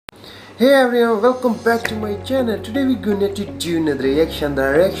Hey everyone, welcome back to my channel. Today we're gonna to do another reaction. The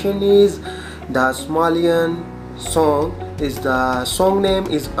reaction is the Somalian song. The song name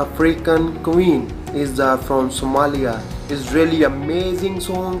is African Queen. Is from Somalia. It's really amazing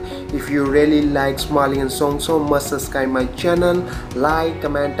song. If you really like Somalian song, so must subscribe my channel, like,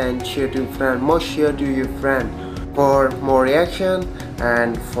 comment and share to your friend. Must share to your friend for more reaction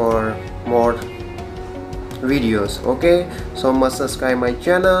and for more videos. Okay, so must subscribe my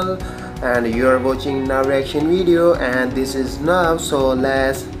channel. And you are watching now reaction video, and this is now, so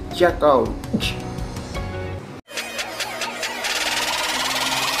let's check out.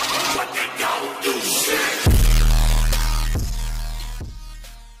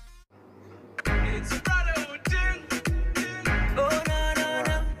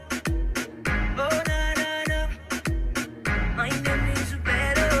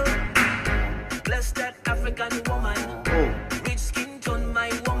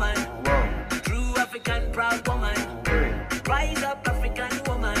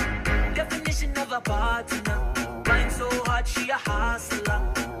 Partner, grind so hard, she a hustler.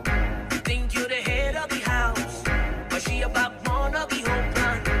 You think you the head of the house, but she a backbone of the whole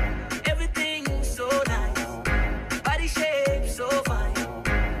plan. Everything so nice, body shape so fine.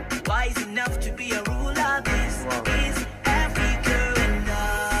 Wise enough to be a ruler. This is Africa, and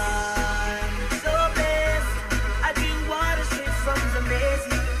I'm so blessed. I drink water straight from the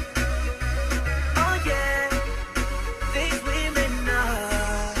messy. Oh yeah, these women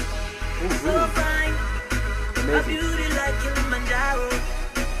are so fine. A beauty like Kilimanjaro.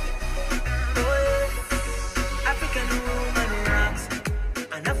 Oh yeah. African woman rocks.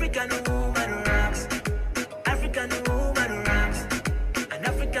 An African woman rocks. African woman rocks. An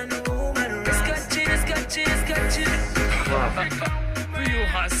African woman rocks. Scotchy. You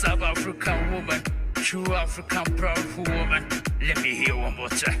are South African woman. True African proud woman. Let me hear one more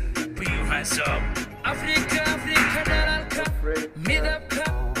time. Put your hands up. Africa, dalalka. Midabka.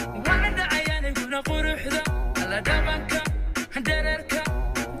 Wanada ayane guna quruxda. Dabanka, dararka,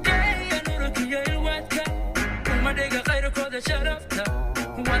 daya nurka ya ilwaadka, uma dhiga qayrkooda sharafta,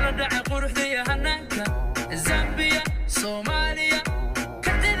 wala dhaca quruxda iyo hanaanka, Zambia, Soomaaliya,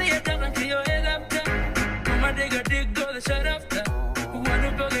 kartida iyo dhaqanka iyo edabta, uma dhiga dhigooda sharafta,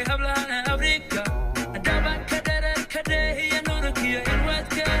 wanu bogay hablahana Afrika, dabanka, dararka, daya nurka iyo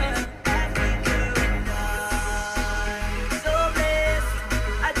ilwaadka. So blessed,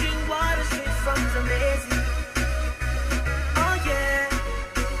 I drink water straight from the messy.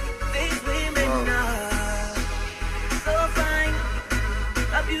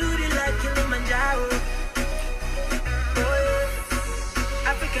 Beauty like Kilimanjaro. Oh yeah.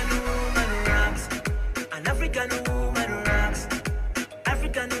 African woman rocks. An African woman rocks.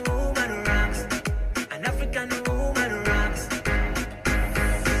 African woman rocks. An African woman rocks.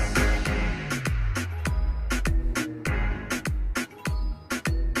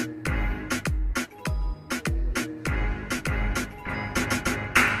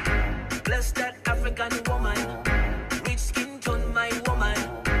 Bless that African woman. Rich skin tone, my woman.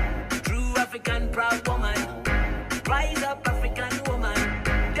 African proud woman, rise up African woman,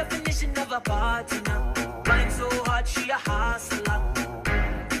 definition of a partner, grind so hard she a hustler.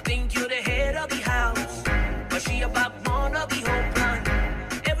 You think you the head of the house, but she a backbone of the whole plan.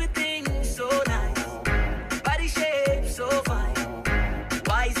 Everything so nice, body shape so fine,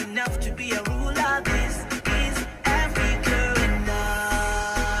 wise enough to be a ruler. This is Africa, and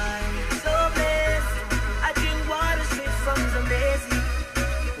I'm so blessed. I drink water straight from the messy.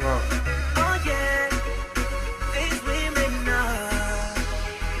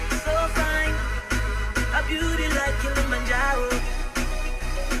 Beauty like Kilimanjaro.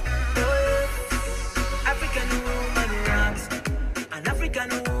 Oh yeah. African woman rocks. An African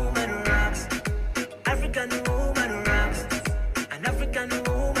woman rocks. African woman rocks. An African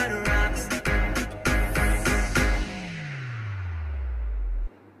woman rocks.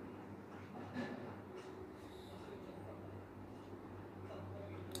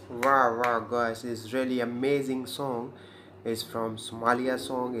 Wow guys, it's really amazing song. It's from Somalia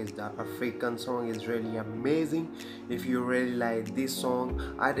song. It's the African song. It's really amazing. If you really like this song,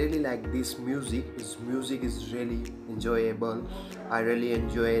 I really like this music. This music is really enjoyable. I really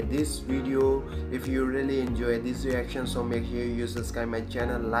enjoy this video. If you really enjoy this reaction, so make sure you subscribe my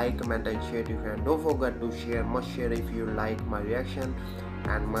channel, like, comment and share to your friend. Don't forget to share, must share if you like my reaction,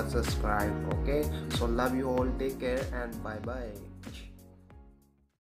 and must subscribe. Okay, so love you all, take care and bye bye.